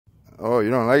Oh,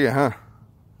 you don't like it, huh?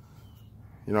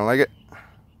 You don't like it?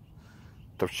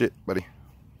 Tough shit, buddy.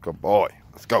 Good boy.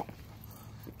 Let's go.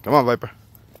 Come on, Viper.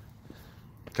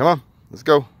 Come on. Let's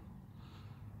go.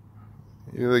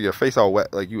 You look, your face all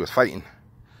wet like you was fighting.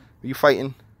 Are you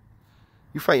fighting?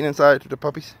 You fighting inside with the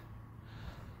puppies?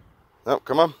 No,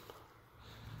 come on.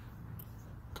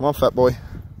 Come on, fat boy.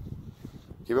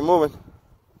 Keep it moving.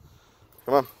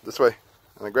 Come on, this way.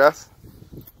 On the grass.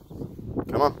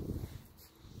 Come on.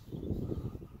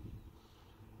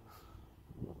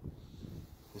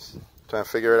 Just trying to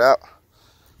figure it out.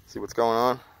 See what's going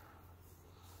on.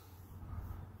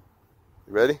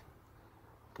 You ready?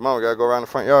 Come on, we gotta go around the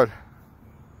front yard.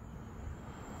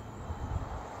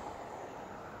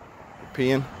 You're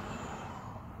peeing.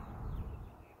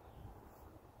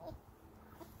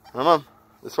 Come on,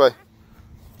 this way.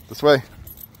 This way.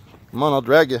 Come on, I'll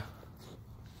drag you.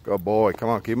 Good boy, come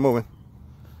on, keep moving.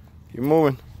 Keep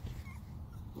moving.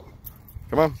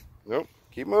 Come on. Nope,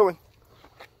 keep moving.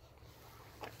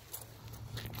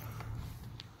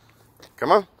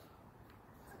 Come on.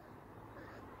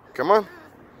 Come on.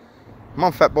 Come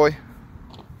on, fat boy.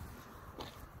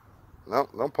 No,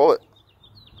 don't pull it.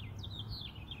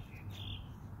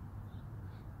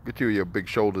 Get you your big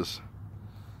shoulders.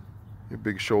 Your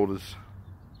big shoulders.